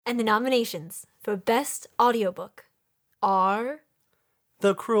And the nominations for Best Audiobook are...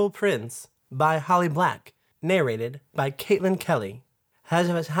 The Cruel Prince by Holly Black, narrated by Caitlin Kelly. And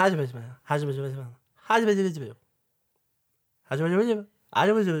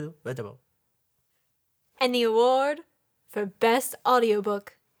the award for Best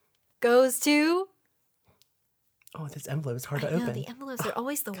Audiobook goes to... Oh, this envelope is hard to I know, open. the envelopes are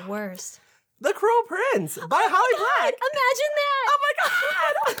always the worst. The Cruel Prince by Holly Black. Imagine that! Oh my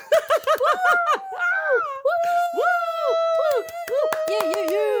god! Woo!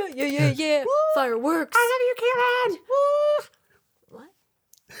 Yeah. Fireworks. I love you, Caitlin. What?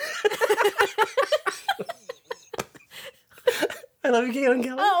 I love you, Caitlin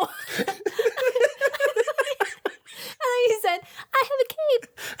Kelly. Oh. I thought you said, I have a cape.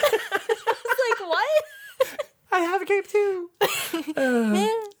 I was like, what? I have a cape too.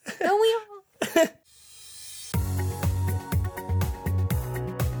 Yeah, don't we all?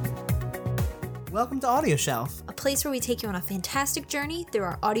 Welcome to Audio Shelf. A place where we take you on a fantastic journey through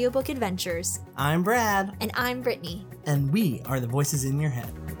our audiobook adventures. I'm Brad, And I'm Brittany. and we are the voices in your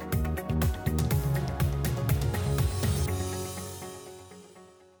head.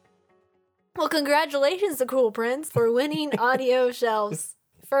 Well, congratulations to Cruel Prince for winning Audio Shelf's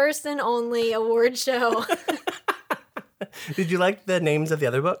first and only award show. Did you like the names of the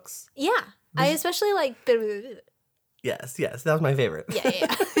other books? Yeah, I especially like... Yes, that was my favorite.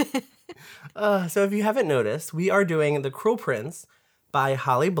 Yeah. So if you haven't noticed, we are doing The Cruel Prince by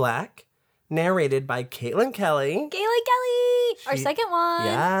Holly Black, narrated by Caitlin Kelly. Kaylee Kelly! Our second one.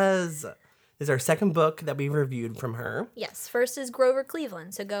 Yes. This is our second book that we reviewed from her. Yes, first is Grover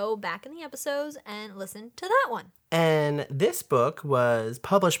Cleveland, so go back in the episodes and listen to that one. And this book was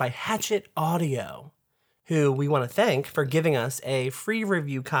published by Hatchet Audio, who we want to thank for giving us a free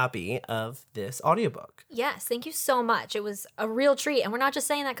review copy of this audiobook. Yes, thank you so much. It was a real treat, and we're not just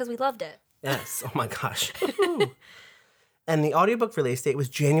saying that because we loved it. Yes. Oh my gosh. And the audiobook release date was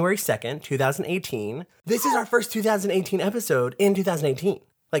January 2nd, 2018. This is our first 2018 episode in 2018.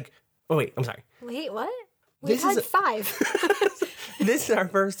 Oh wait, I'm sorry. Wait, what? We've This is had 5. This is our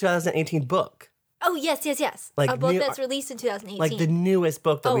first 2018 book. Oh, yes. Like a book new- that's released in 2018. Like the newest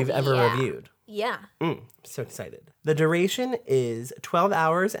book that Oh, we've ever yeah. reviewed. Yeah. So excited. The duration is 12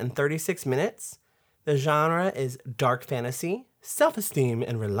 hours and 36 minutes. The genre is dark fantasy, self-esteem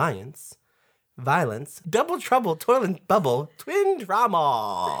and reliance, violence, double trouble, toilet bubble, twin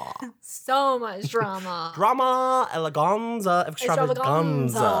drama. So much drama. Drama, eleganza,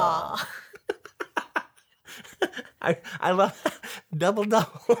 extravaganza. I love double.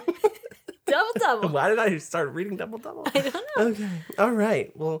 Double. Why did I start reading double? I don't know. Okay. All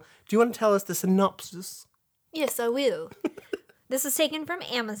right. Well, do you want to tell us the synopsis? Yes, I will. This is taken from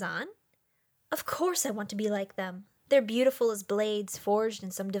Amazon. Of course I want to be like them. They're beautiful as blades forged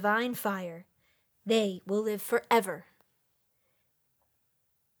in some divine fire. They will live forever.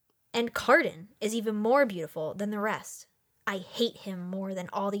 And Carden is even more beautiful than the rest. I hate him more than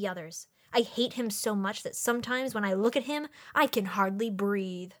all the others. I hate him so much that sometimes when I look at him, I can hardly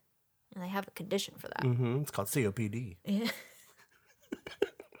breathe. And I have a condition for that. It's called COPD. Yeah.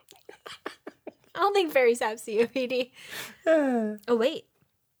 I don't think fairies have COPD. Oh, wait.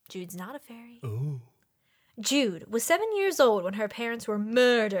 Jude's not a fairy. Ooh. Jude was 7 years old when her parents were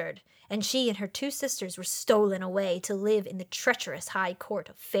murdered, and she and her 2 sisters were stolen away to live in the treacherous high court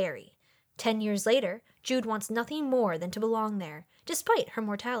of Fairy. 10 years later, Jude wants nothing more than to belong there, despite her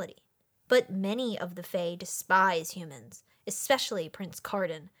mortality. But many of the Fae despise humans, especially Prince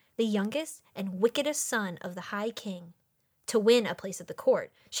Carden, the youngest and wickedest son of the High King. To win a place at the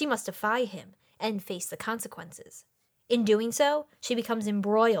court, she must defy him and face the consequences. In doing so, she becomes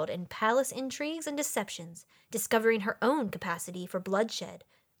embroiled in palace intrigues and deceptions, discovering her own capacity for bloodshed.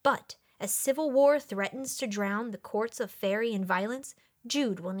 But as civil war threatens to drown the courts of fairy in violence,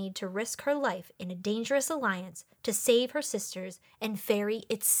 Jude will need to risk her life in a dangerous alliance to save her sisters and fairy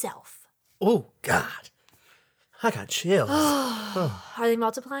itself. Oh, God. I got chills. Are they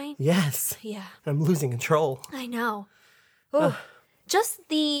multiplying? Yes. Yeah, I'm losing control. I know. Oh, just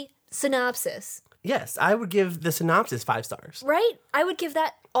the synopsis, Yes, I would give the synopsis 5 stars. right? I would give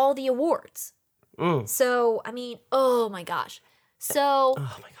that all the awards. So, I mean, oh my gosh. So,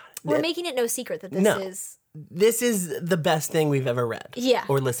 Oh, my God. we're making it no secret that this No. is This is the best thing we've ever read. Yeah.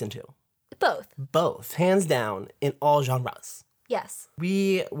 Or listened to. both. Both, hands down, in all genres. Yes.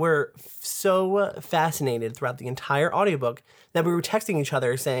 We were so fascinated throughout the entire audiobook that we were texting each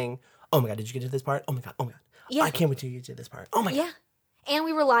other saying, oh my God, did you get to this part? Oh my God. Yeah. I can't wait till you get to this part. Oh my God. Yeah. And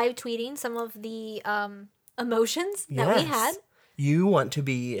we were live tweeting some of the emotions that we had. You want to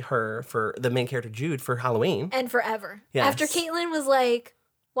be her for the main character, Jude, for Halloween. And forever. Yes. After Caitlin was like,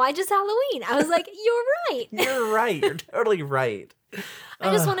 Why just Halloween? I was like, you're right. You're right. You're totally right.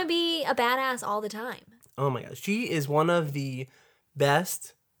 I just want to be a badass all the time. Oh my gosh. She is one of the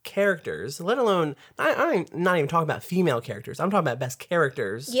best characters, let alone, I'm not even talking about female characters. I'm talking about best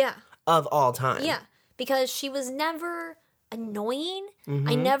characters Yeah. of all time. Yeah. Because she was never annoying. I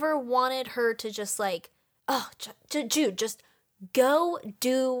Mm-hmm. never wanted her to just like, oh, Jude, just go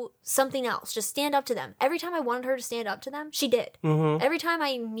do something else. Just stand up to them. Every time I wanted her to stand up to them, she did. Mm-hmm. Every time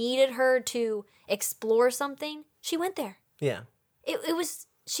I needed her to explore something, she went there. Yeah.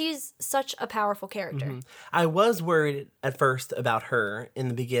 She's such a powerful character. Mm-hmm. I was worried at first about her in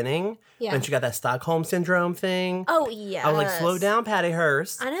the beginning Yeah. when she got that Stockholm syndrome thing. Oh, yeah. I was like, slow down, Patty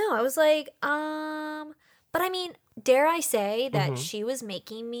Hearst. I know. I was like, but I mean, dare I say that Mm-hmm. she was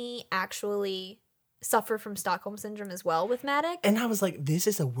making me actually suffer from Stockholm syndrome as well with Maddox? And I was like, this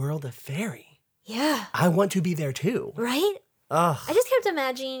is a world of fairy. Yeah. I want to be there too. Right? Ugh. I just kept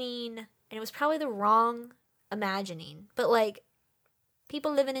imagining, and it was probably the wrong imagining, but like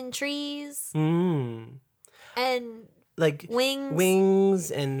people living in trees Mm. and Like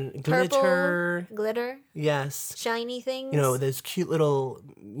wings, and purple, glitter. glitter, Yes. shiny things. You know, those cute little,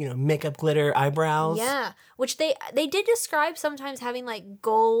 makeup glitter eyebrows. Yeah, which they did describe sometimes having like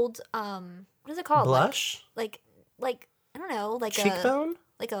gold. What is it called? Blush? Like I don't know, like Cheekbone?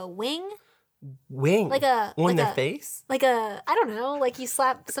 a wing, Wing. like a On like their a, face? like a I don't know, like you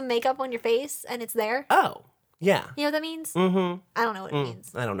slap some makeup on your face and it's there. Oh, yeah. You know what that means? Mm-hmm. I don't know what it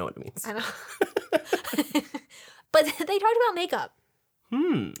means. I don't know what it means. I know. But they talked about makeup,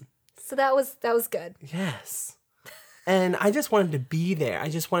 so that was good. Yes. And I just wanted to be there. I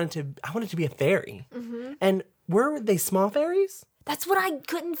wanted to be a fairy. Mm-hmm. And were they small fairies? That's what I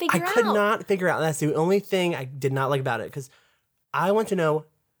couldn't figure I out. could not figure out. That's the only thing I did not like about it, because I want to know,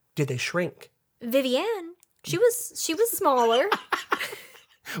 did they shrink? Vivienne, she was smaller.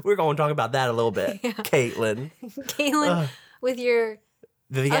 We're going to talk about that a little bit. Caitlin. Kaylin, with your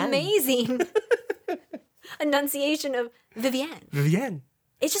Vivienne. amazing enunciation of Vivienne. Vivienne.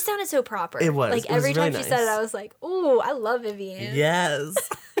 It just sounded so proper. It was. Like It was every time really she said it, nice. I was like, "Ooh, I love Vivienne." Yes.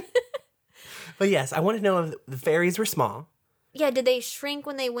 But yes, I want to know if the fairies were small. Yeah. Did they shrink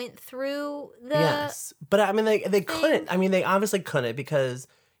when they went through the? Yes. But I mean, they couldn't. I mean, they obviously couldn't because,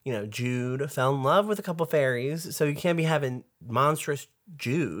 Jude fell in love with a couple fairies. So you can't be having monstrous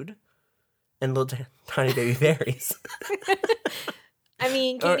Jude and little tiny baby fairies. I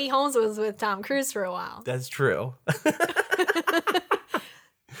mean, Katie Holmes was with Tom Cruise for a while. That's true.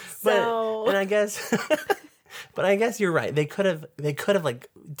 So And I guess, but I guess you're right. They could have like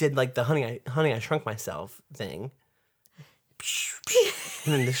did like the honey I shrunk myself thing,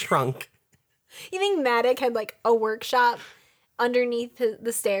 and then they shrunk. you think Maddox had like a workshop underneath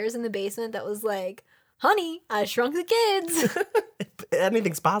the stairs in the basement that was like, "Honey, I shrunk the kids."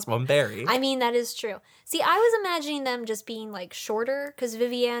 Anything's possible. I'm Barry. I mean, that is true. See, I was imagining them just being like shorter because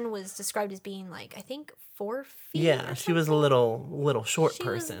Vivienne was described as being like, I think 4 feet. Yeah, or she was a something. little short She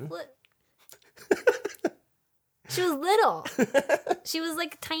person. She was little. She was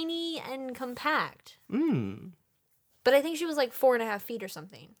like tiny and compact. But I think she was like 4.5 feet or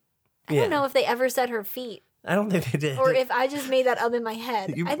something. I Yeah. don't know if they ever said her feet I don't think they did. or if I just made that up in my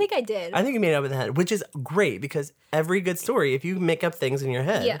head. I think I did. I think you made it up in the head, which is great because every good story, if you make up things in your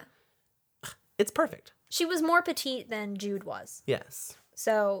head, Yeah. it's perfect. She was more petite than Jude was. Yes.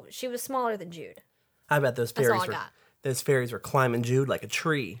 So she was smaller than Jude. I bet those That's all fairies I got. those fairies were climbing Jude like a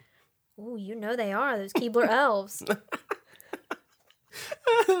tree. Ooh, you know they are. Those Keebler elves.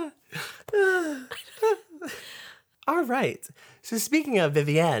 All right. So speaking of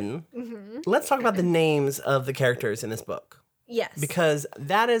Vivienne, let's talk about the names of the characters in this book. Yes. Because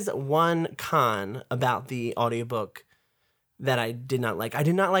that is one con about the audiobook that I did not like. I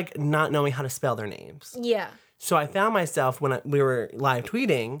did not like not knowing how to spell their names. Yeah. So I found myself when we were live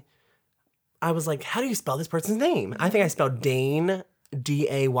tweeting, I was like, how do you spell this person's name? I think I spelled Dane,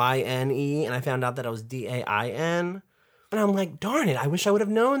 Dayne, and I found out that it was Dain. And I'm like, darn it, I wish I would have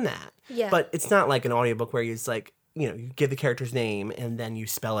known that. Yeah. But it's not like an audiobook where it's like, you give the character's name and then you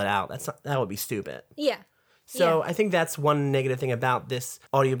spell it out. That would be stupid. Yeah. So I think that's one negative thing about this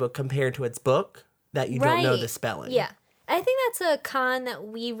audiobook compared to its book, that you don't know the spelling. Yeah. I think that's a con that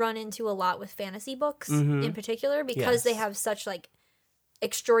we run into a lot with fantasy books in particular because they Yes. have such like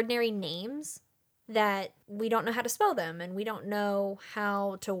extraordinary names that we don't know how to spell them and we don't know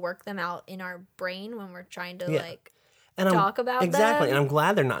how to work them out in our brain when we're trying to like And talk about exactly. them. And I'm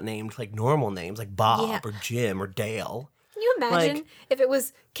glad they're not named like normal names like Bob Yeah. or Jim or Dale. Can you imagine Like- if it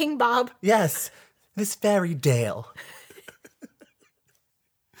was King Bob? Yes, this fairy Dale.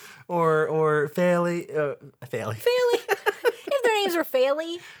 or Fairly. Fairly. If their names were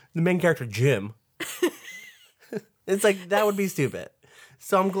Fairly. The main character, Jim. It's like, that would be stupid.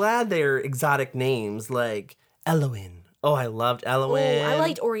 So I'm glad they're exotic names like Eloin. Oh, I loved Eloin. Oh, I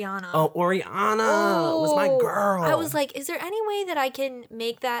liked Oriana. Oh, Oriana was my girl. I was like, is there any way that I can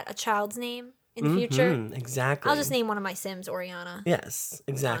make that a child's name in the future? Exactly. I'll just name one of my Sims Oriana. Yes,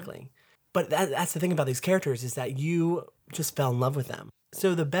 exactly. But that's the thing about these characters is that you just fell in love with them.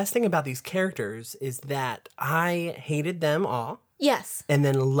 So the best thing about these characters is that I hated them all. Yes. And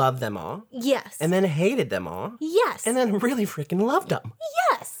then loved them all. Yes. And then hated them all. Yes. And then really freaking loved them.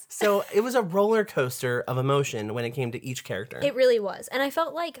 Yes. So it was a roller coaster of emotion when it came to each character. It really was. And I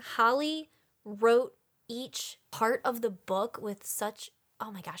felt like Holly wrote each part of the book with such,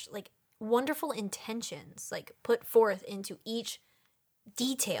 oh my gosh, like wonderful intentions, like put forth into each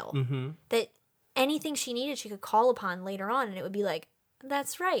detail that anything she needed, she could call upon later on. And it would be like,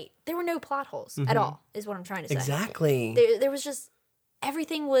 that's right. There were no plot holes at all, is what I'm trying to say. Exactly. There was just,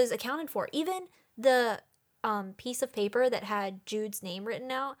 everything was accounted for. Even the piece of paper that had Jude's name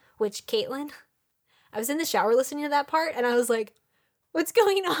written out, which Caitlin, I was in the shower listening to that part, and I was like, what's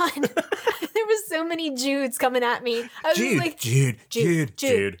going on? There was so many Judes coming at me. I was Jude, like, Jude.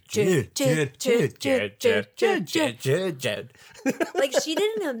 like, she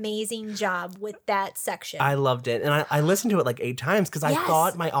did an amazing job with that section. I loved it. And I listened to it like 8 times because I Yes.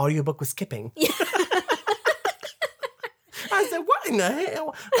 thought my audiobook was skipping. I said, what in the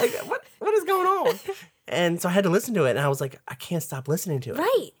hell? Like, what is going on? And so I had to listen to it, and I was like, I can't stop listening to it.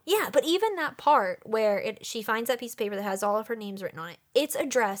 Right. Yeah. But even that part where she finds that piece of paper that has all of her names written on it, it's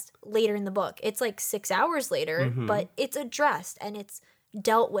addressed later in the book. It's like 6 hours later, but it's addressed and it's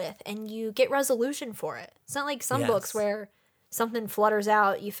dealt with, and you get resolution for it. It's not like some books where something flutters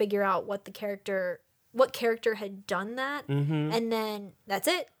out, you figure out what character had done that, and then that's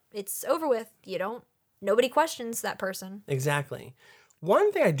it. It's over with. Nobody questions that person. Exactly.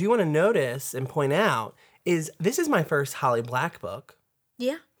 One thing I do want to notice and point out is this is my first Holly Black book,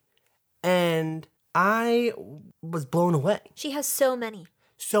 Yeah. and I was blown away. She has so many.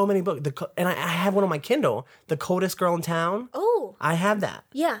 So many books. And I have one on my Kindle, The Coldest Girl in Town. Oh. I have that.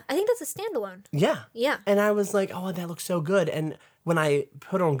 Yeah. I think that's a standalone. Yeah. Yeah. And I was like, oh, that looks so good. And when I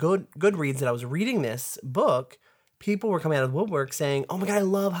put on Goodreads that I was reading this book, people were coming out of the woodwork saying, oh my God, I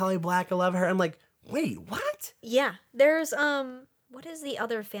love Holly Black. I love her. I'm like, wait, what? Yeah. There's, what is the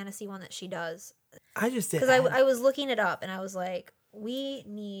other fantasy one that she does? I just did. Because I was looking it up and I was like, we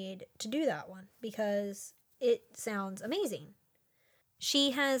need to do that one because it sounds amazing.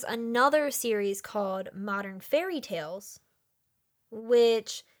 She has another series called Modern Fairy Tales,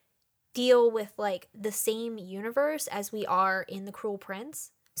 which deal with like the same universe as we are in The Cruel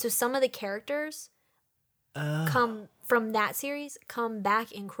Prince. So some of the characters come from that series come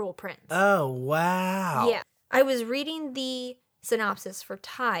back in Cruel Prince. Oh, wow. Yeah. I was reading the synopsis for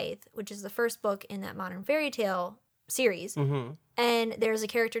Tithe, which is the first book in that Modern Fairy Tale series. Mm-hmm. And there's a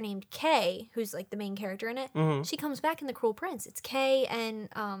character named Kay, who's like the main character in it. Mm-hmm. She comes back in The Cruel Prince. It's Kay and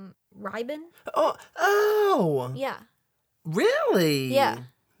Rybin. Oh. Yeah. Really? Yeah.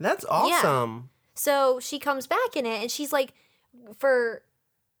 That's awesome. So she comes back in it and she's like, for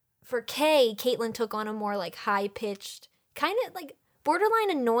Kay, Caitlin took on a more like high-pitched, kind of like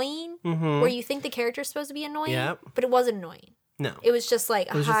borderline annoying, where you think the character's supposed to be annoying, but it wasn't annoying. No. It was just like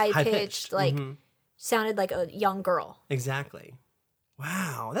It was just high-pitched, like sounded like a young girl. Exactly.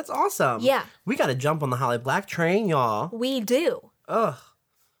 Wow, that's awesome. Yeah. We got to jump on the Holly Black train, y'all. We do. Ugh.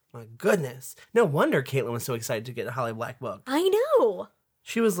 My goodness. No wonder Caitlin was so excited to get a Holly Black book. I know.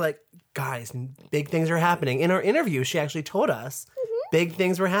 She was like, guys, big things are happening. In our interview, she actually told us big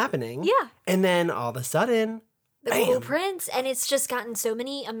things were happening. Yeah. And then all of a sudden, The Cruel Prince, and it's just gotten so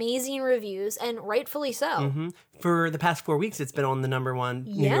many amazing reviews, and rightfully so. for the past 4 weeks, it's been on the #1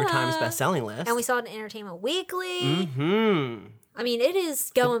 New York Times bestselling list. And we saw it in Entertainment Weekly. Mm-hmm. I mean, it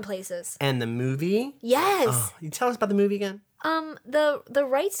is going places. And the movie? Yes. Oh, you tell us about the movie again? The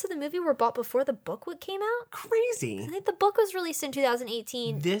rights to the movie were bought before the book came out. Crazy. I think the book was released in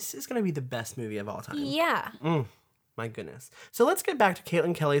 2018. This is going to be the best movie of all time. Yeah. My goodness. So let's get back to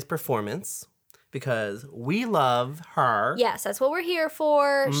Caitlin Kelly's performance because we love her. Yes, that's what we're here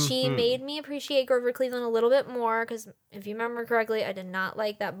for. She made me appreciate Grover Cleveland a little bit more because if you remember correctly, I did not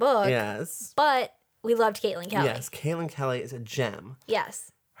like that book. Yes. But we loved Caitlin Kelly. Yes, Caitlin Kelly is a gem.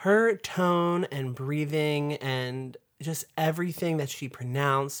 Yes. Her tone and breathing and just everything that she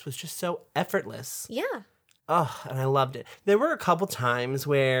pronounced was just so effortless. Yeah. Oh, and I loved it. There were a couple times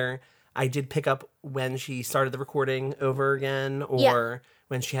where I did pick up when she started the recording over again or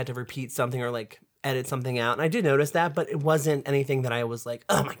when she had to repeat something or like edit something out. And I did notice that, but it wasn't anything that I was like,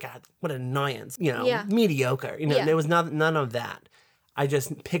 oh my God, what an annoyance. Yeah. Mediocre. Yeah. There was none of that. I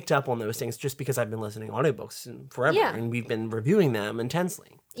just picked up on those things just because I've been listening to audiobooks forever. Yeah. And we've been reviewing them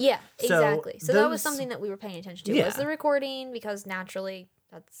intensely. Yeah, So exactly. So that was those- something that we were paying attention to. Yeah. Was the recording, because naturally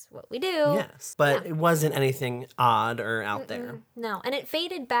that's what we do. Yes. But Yeah. it wasn't anything odd or out there. No, and it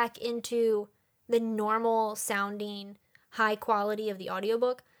faded back into the normal sounding high quality of the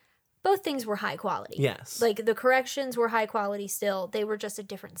audiobook. Both things were high quality. Yes. Like the corrections were high quality still. They were just a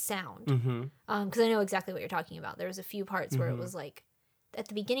different sound. Mm-hmm. Because I know exactly what you're talking about. There was a few parts where it was like at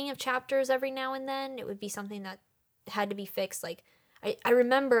the beginning of chapters every now and then it would be something that had to be fixed. Like I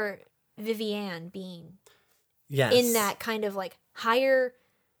remember Vivienne being Yes. in that kind of like higher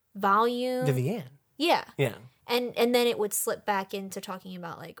volume. Vivienne. Yeah. Yeah. And then it would slip back into talking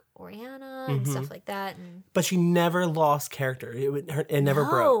about like Oriana and stuff like that. And But she never lost character. It never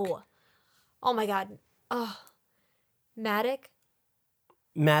broke. No. Oh my God. Oh. Matic.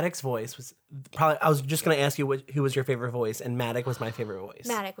 Maddox's voice was probably. I was just gonna ask you who was your favorite voice, and Maddox was my favorite voice.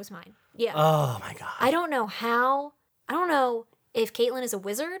 Matic was mine. Yeah. Oh my God. I don't know how. I don't know if Caitlin is a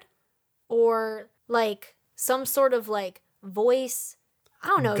wizard or like some sort of like voice. I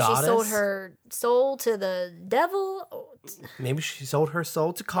don't know. She sold Goddess? her soul to the devil. Maybe she sold her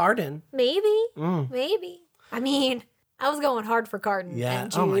soul to Carden. Maybe. Mm. Maybe. I mean, I was going hard for Carden Yeah.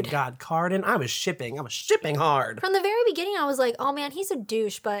 and Jude. Oh my God, Carden. I was shipping hard. From the very beginning, I was like, oh man, he's a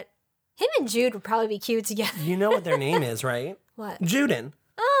douche, but him and Jude would probably be cute together. You know what their name is, right? What? Juden.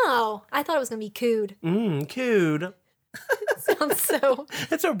 Oh, I thought it was going to be Cood. Cood. Sounds so,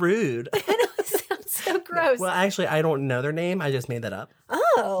 That's so rude. it sounds so gross. Well, actually, I don't know their name. I just made that up.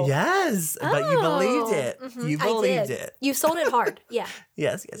 Oh. Yes, but you believed it. Mhm, You I believed did. it. You sold it hard. Yeah.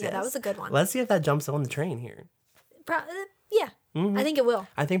 Yes, Yeah, that was a good one. Let's see if that jumps on the train here. Yeah. Mhm. I think it will.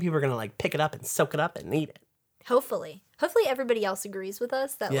 I think people are gonna like pick it up and soak it up and eat it. Hopefully. Hopefully everybody else agrees with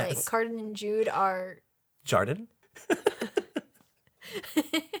us that like Yes. Carden and Jude are Jardin.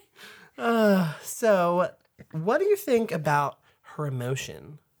 So, what do you think about her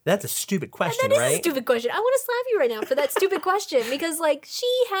emotion? That's a stupid question, That is right? a stupid question. I want to slap you right now for that stupid question because like she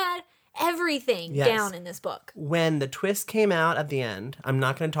had everything Yes. down in this book. When the twist came out at the end, I'm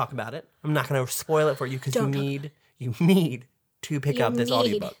not going to talk about it. I'm not going to spoil it for you because Don't you need to pick You up this need.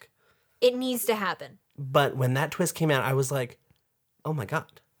 audiobook. It needs to happen. But when that twist came out, I was like, "Oh my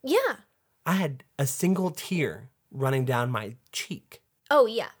God." Yeah. I had a single tear running down my cheek. Oh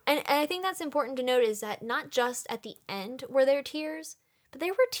yeah. And I think that's important to note is that not just at the end were there tears, but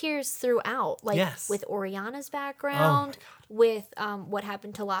there were tears throughout. Like Yes. with Oriana's background, with what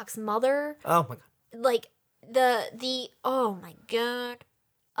happened to Locke's mother. Oh my God. Like the oh my God.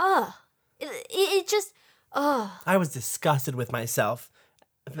 It just I was disgusted with myself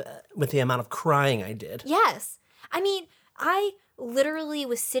with the amount of crying I did. yes. I mean, I literally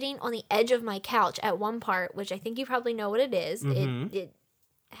was sitting on the edge of my couch at one part, which I think you probably know what it is.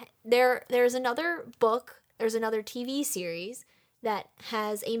 There's another book, there's another TV series that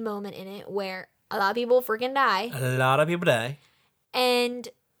has a moment in it where a lot of people freaking die. A lot of people die. And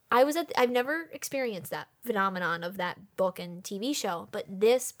I've never experienced that phenomenon of that book and TV show, but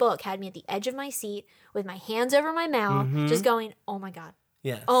this book had me at the edge of my seat with my hands over my mouth, just going, "Oh my God.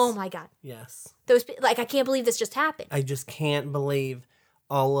 Yes. Oh my God. Yes. I can't believe this just happened." I just can't believe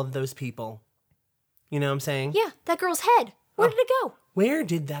all of those people. You know what I'm saying? Yeah, that girl's head. Where did it go? Where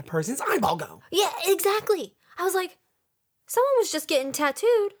did that person's eyeball go? Yeah, exactly. I was like, someone was just getting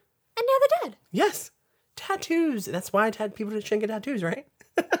tattooed, and now they're dead. Yes. Tattoos. That's why people shouldn't get tattoos, right?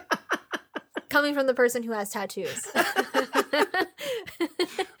 Coming from the person who has tattoos.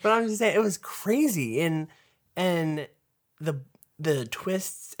 But I'm just saying it was crazy, and the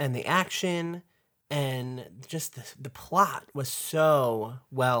twists and the action and just the plot was so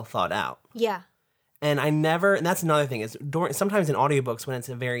well thought out. Yeah. And that's another thing is sometimes in audiobooks when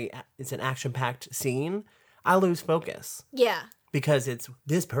it's an action packed scene, I lose focus Yeah. because it's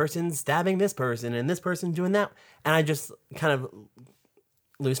this person stabbing this person and this person doing that, and I just kind of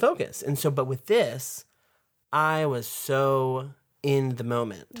lose focus. And so, but with this, I was so in the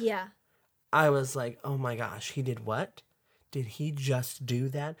moment. Yeah. I was like, oh my gosh, he did what? Did he just do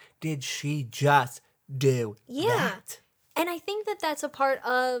that? Did she just do that? And I think that that's a part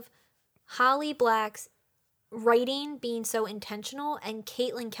of Holly Black's writing being so intentional and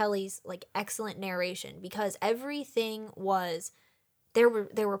Caitlin Kelly's like excellent narration because everything was there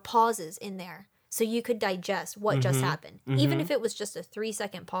were pauses in there so you could digest what just happened. Even if it was just a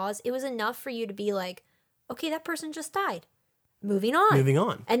 3-second pause, it was enough for you to be like, okay, that person just died. Moving on. Moving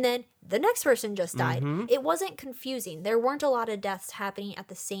on. And then the next person just died. Mhm. It wasn't confusing. There weren't a lot of deaths happening at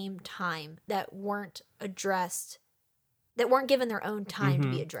the same time that weren't addressed, that weren't given their own time to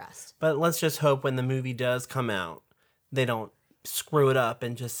be addressed. But let's just hope when the movie does come out, they don't screw it up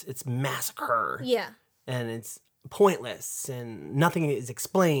and just it's massacre. Yeah. And it's pointless and nothing is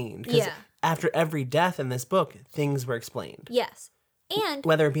explained. Because Yeah. after every death in this book, things were explained. Yes. And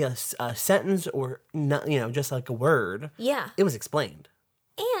Whether it be a sentence or not, just like a word, yeah. it was explained.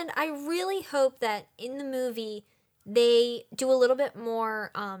 And I really hope that in the movie they do a little bit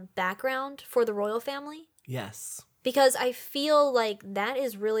more background for the royal family. Yes. Because I feel like that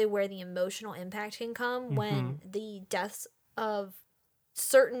is really where the emotional impact can come when the deaths of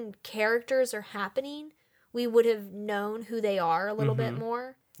certain characters are happening. We would have known who they are a little bit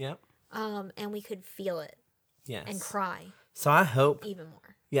more. Yep. And we could feel it Yes. and cry So I hope, even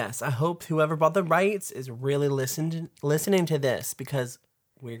more. yes, I hope whoever bought the rights is really listening to this because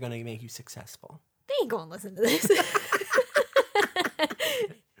we're going to make you successful. They ain't gonna listen to this.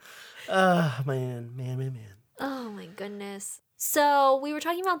 Man. Oh my goodness. So, we were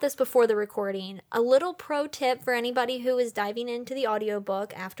talking about this before the recording. A little pro tip for anybody who is diving into the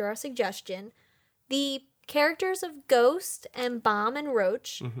audiobook after our suggestion. The characters of Ghost and Bomb and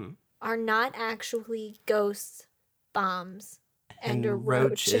Roach are not actually ghosts, bombs, and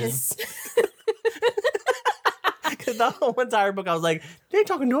roaches. Because the whole entire book, I was like, they're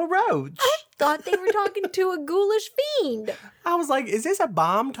talking to a roach. Thought they were talking to a ghoulish fiend. I was like, is this a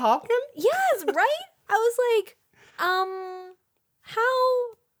bomb talking? Yes, right? I was like, how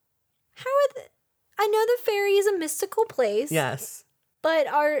are the... I know the fairy is a mystical place. Yes. But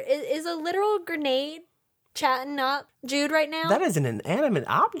is a literal grenade chatting up Jude right now? That is an inanimate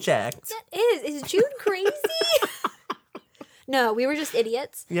object. That is. Is Jude crazy? No, we were just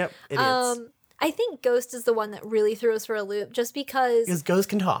idiots. Yep, idiots. I think Ghost is the one that really threw us for a loop just because Ghosts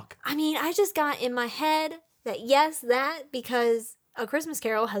can talk. I mean, I just got in my head that because A Christmas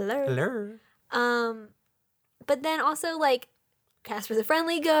Carol, hello. Hello. But then also like Casper the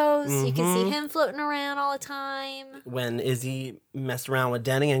Friendly Ghost, you can see him floating around all the time. When Izzy messed around with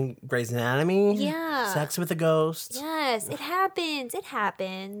Denny in Grey's Anatomy. Yeah. Sex with a ghost. Yes, it happens. It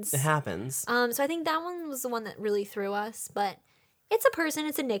happens. It happens. So I think that one was the one that really threw us, but it's a person,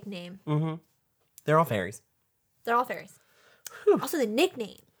 it's a nickname. They're all fairies. They're all fairies. Also the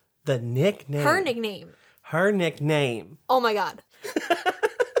nickname. The nickname. Her nickname. Her nickname. Oh my god.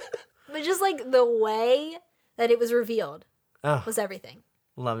 But just like the way that it was revealed Oh, was everything.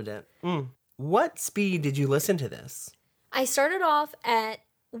 loved it. What speed did you listen to this? I started off at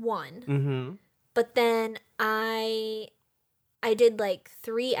 1, Mm-hmm. but then I did like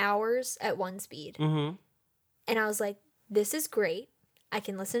 3 hours at 1 speed. Mm-hmm. And I was like, this is great. I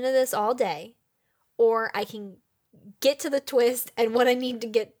can listen to this all day. Or I can get to the twist and what I need to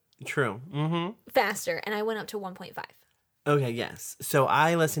get True. Mm-hmm. faster. And I went up to 1.5. Okay, yes. So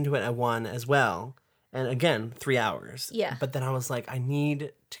I listened to it at 1 as well. And again, 3 hours. Yeah. But then I was like, I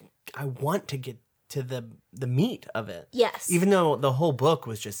want to get to the meat of it. Yes. Even though the whole book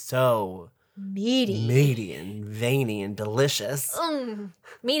was just so meaty and veiny and delicious.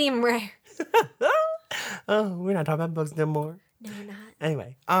 medium rare. Oh, we're not talking about books no more. No, we're not.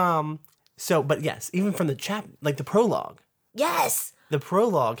 Anyway, but yes, even from the prologue. Yes. The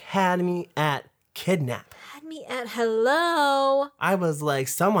prologue had me at kidnap. Had me at hello. I was like,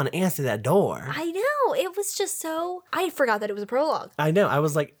 someone answer that door. I know. It was just so... I forgot that it was a prologue. I know. I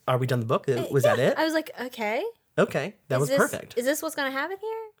was like, are we done the book? Was that it? I was like, okay. Okay, that was perfect. Is this what's going to happen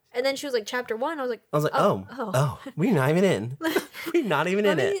here? And then she was like, chapter 1. I was like, oh, we're not even in. We're not even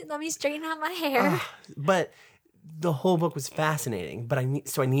in it. Let me straighten out my hair. But the whole book was fascinating. But I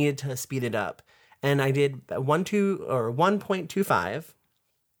needed to speed it up, and I did 1.25,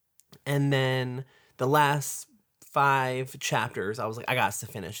 and then the last 5 chapters, I was like, I got to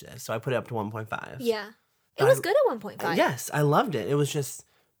finish this, so I put it up to 1.5. Yeah, it was good at 1.5. Yes, I loved it. It was just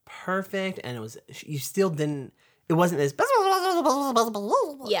perfect, and it wasn't as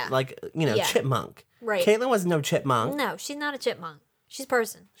like Yeah. chipmunk. Right. Caitlin was no chipmunk. No, she's not a chipmunk. She's a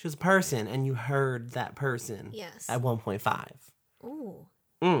person. She was a person, and you heard that person. Yes. At 1.5. Ooh,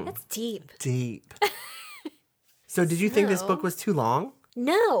 Mm. that's deep. Deep. So did you think this So- book was too long?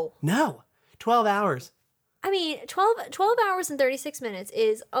 No. No. 12 hours. I mean, 12 hours and 36 minutes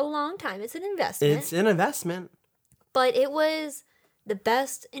is a long time. It's an investment. It's an investment. But it was the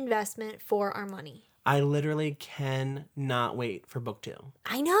best investment for our money. I literally cannot wait for book 2.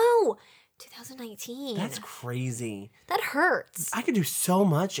 I know. 2019. That's crazy. That hurts. I could do so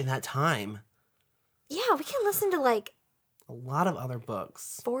much in that time. Yeah, we can listen to like a lot of other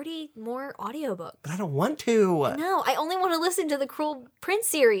books. 40 more audiobooks. But I don't want to. No, I only want to listen to the Cruel Prince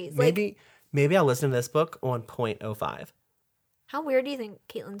series. Maybe I'll listen to this book on 0.05. How weird do you think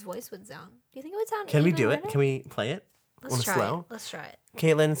Caitlin's voice would sound? Do you think it would sound Can we even do it? better? Can we play it? Let's on try slow? it. Let's try it.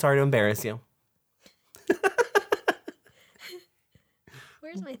 Caitlin, sorry to embarrass you.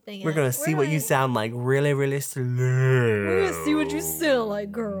 Where's my thing We're at? going to see Where what am you I- sound like really, really slow. We're going to see what you sound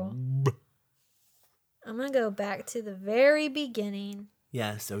like, girl. I'm going to go back to the very beginning.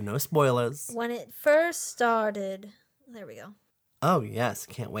 Yeah, so no spoilers. When it first started. There we go. Oh, yes.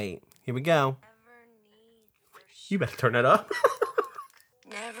 Can't wait. Here we go. You better turn it up.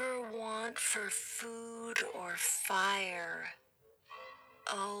 Never want for food or fire.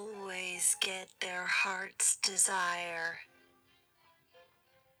 Always get their heart's desire.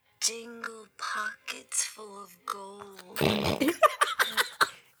 Jingle pockets full of gold.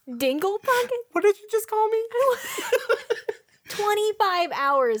 Dingle Pocket? What did you just call me? 25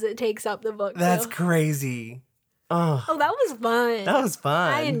 hours it takes up the book. That's though. crazy. Oh, Oh, that was fun. that was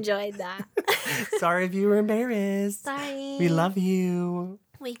fun. I enjoyed that. Sorry if you were embarrassed. Sorry. We love you.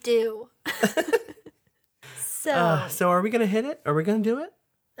 We do. So, So are we going to hit it? Are we going to do it?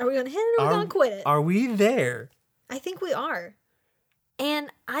 are we going to hit it or are we going to quit it? Are we there? I think we are.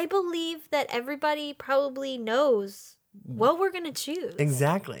 And I believe that everybody probably knows what we're going to choose.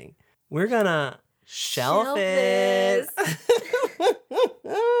 Exactly. We're going to shelf Shelf it.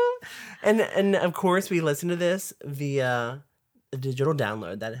 And of course, we listen to this via a digital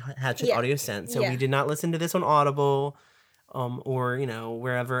download that Hatchet Yeah. Audio sent. So Yeah. we did not listen to this on Audible or,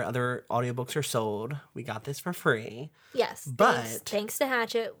 wherever other audiobooks are sold. We got this for free. Yes. But- thanks to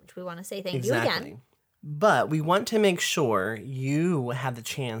Hatchet, which we want to say thank you Exactly. again. But we want to make sure you have the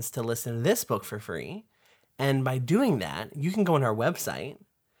chance to listen to this book for free. And by doing that, you can go on our website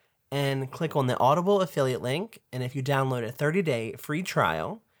and click on the Audible affiliate link. And if you download a 30-day free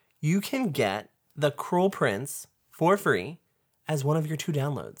trial, you can get The Cruel Prince for free as one of your 2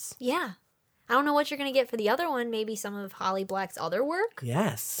 downloads. Yeah. I don't know what you're going to get for the other one. Maybe some of Holly Black's other work.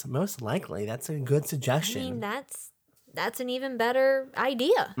 Yes, most likely. That's a good I suggestion. mean, that's an even better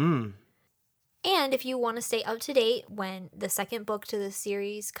idea. Mm. And if you want to stay up to date when the second book to the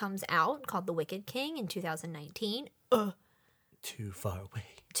series comes out, called The Wicked King in 2019, Too far away.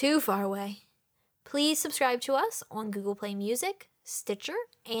 too far away, please subscribe to us on Google Play Music, Stitcher,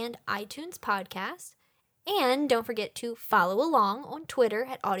 and iTunes Podcast. And don't forget to follow along on Twitter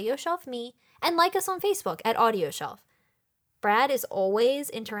at AudioShelfMe and like us on Facebook at AudioShelf. Brad is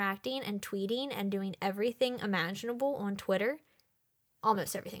always interacting and tweeting and doing everything imaginable on Twitter.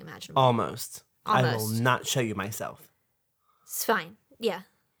 Almost everything imaginable. Almost. I will Almost. not show you myself. It's fine. Yeah.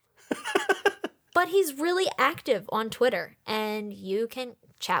 But he's really active on Twitter and you can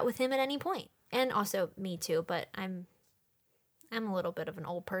chat with him at any point. And also me too, but I'm a little bit of an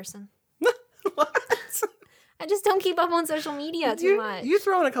old person. What? I just don't keep up on social media too much. You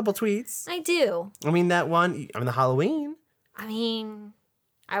throw in a couple tweets. I do. I mean, that one, the Halloween. I mean,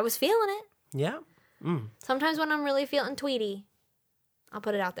 I was feeling it. Yeah. Mm, Sometimes when I'm really feeling tweety, I'll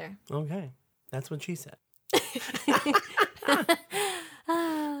put it out there. okay. That's what she said.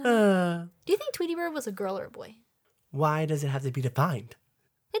 Do you think Tweety Bird was a girl or a boy? Why does it have to be defined?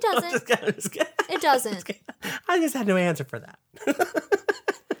 It I'm doesn't. just kidding, I'm just kidding. It doesn't. I just had no answer for that.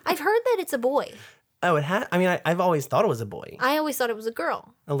 I've heard that it's a boy. Oh, it had. I mean, I've always thought it was a boy, I always thought it was a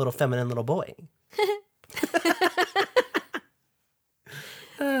girl. a little feminine little boy.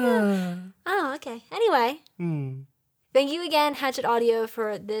 Oh, okay. Anyway, Hmm. thank you again, Hatchet Audio,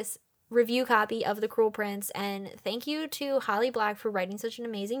 for this review copy of The Cruel Prince. And thank you to Holly Black for writing such an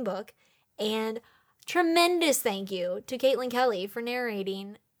amazing book. And tremendous thank you to Caitlin Kelly for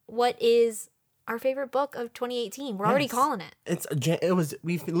narrating what is our favorite book of 2018. We're already Yes. calling it.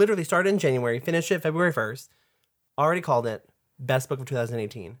 We literally started in January, finished it February 1st. Already called it best book of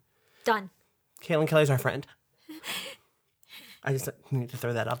 2018. Done. Caitlin Kelly's our friend. I just need to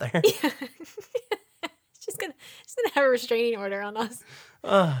throw that out there. She's gonna have a restraining order on us.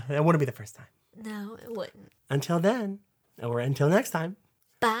 That wouldn't be the first time. No, it wouldn't. Until then, or until next time.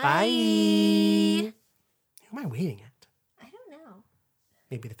 Bye. Bye. Who am I waving at? I don't know.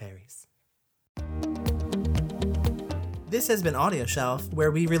 Maybe the fairies. This has been Audio Shelf,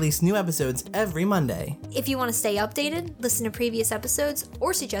 where we release new episodes every Monday. If you want to stay updated, listen to previous episodes,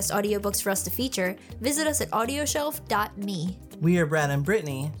 or suggest audiobooks for us to feature, visit us at audioshelf.me. We are Brad and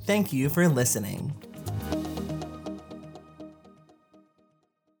Brittany. Thank you for listening.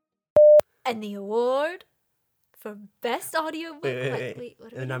 And the award for best audiobook. Wait.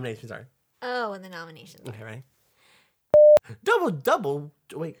 What are The we- nominations are. Oh, and the nomination. Okay, ready? Double.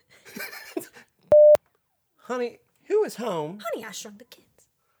 Wait. Honey, Who is home? Honey, I Shrunk the Kids.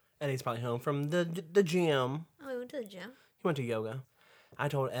 Eddie's probably home from the gym. Oh, we went to the gym. He went to yoga. I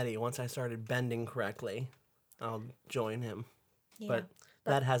told Eddie once I started bending correctly, I'll join him. Yeah, But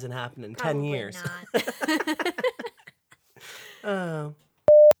that hasn't happened in 10 probably years. not. Oh.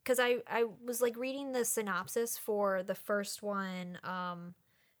 Because I was like reading the synopsis for the first one. I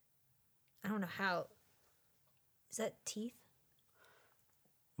don't know how. Is that teeth?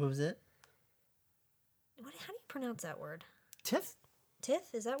 What was it? How do you pronounce that word? Tiff?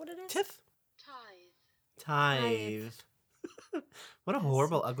 Tith? Is that what it is? Tiff? Tithe. Tithe. What a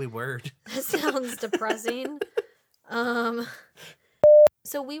horrible, ugly word. That sounds depressing.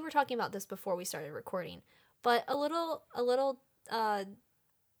 So we were talking about this before we started recording, but a little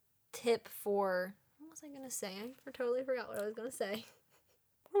tip for, what was I gonna say? I totally forgot what I was gonna say.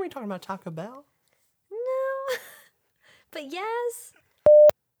 Were we talking about Taco Bell? No, but yes.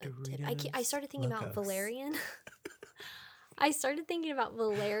 I started thinking about Locos. Valerian. I started thinking about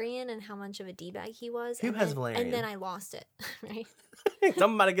Valerian and how much of a D-bag he was. Who and has then- Valerian? And then I lost it, right?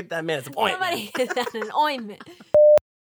 Somebody get that man some ointment. Somebody get that an ointment.